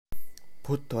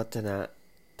พุทธวจนะ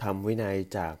ธรรมวินัย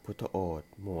จากพุทธโอษฐ์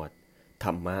หมวดธ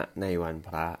รรมะในวันพ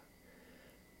ระ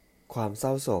ความเศร้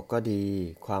าโศกก็ดี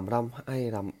ความร่ำ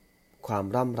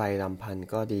ไรรำพัน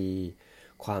ก็ดี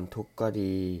ความทุกข์ก็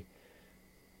ดี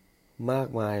มาก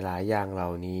มายหลายอย่างเหล่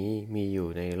านี้มีอยู่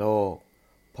ในโลก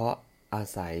เพราะอา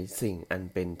ศัยสิ่งอัน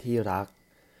เป็นที่รัก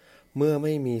เมื่อไ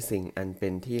ม่มีสิ่งอันเป็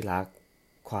นที่รัก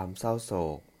ความเศร้าโศ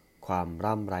ก ความ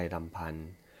ร่ำไรรำพัน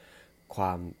คว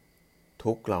าม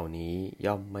ทุกข์เหล่านี้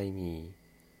ย่อมไม่มี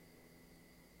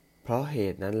เพราะเห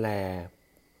ตุนั้นแล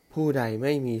ผู้ใดไ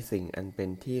ม่มีสิ่งอันเป็น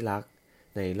ที่รัก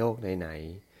ในโลกไหน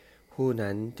ๆผู้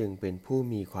นั้นจึงเป็นผู้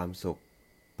มีความสุข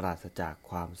ปราศจาก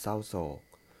ความเศร้าโศก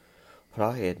เพรา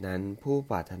ะเหตุนั้นผู้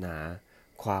ปรารถนา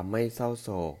ความไม่เศร้าโศ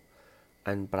ก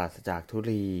อันปราศจากทุ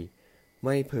ลีไ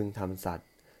ม่พึงทำสัตว์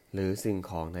หรือสิ่ง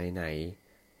ของไหน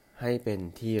ๆให้เป็น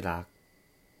ที่รัก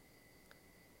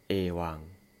เอวัง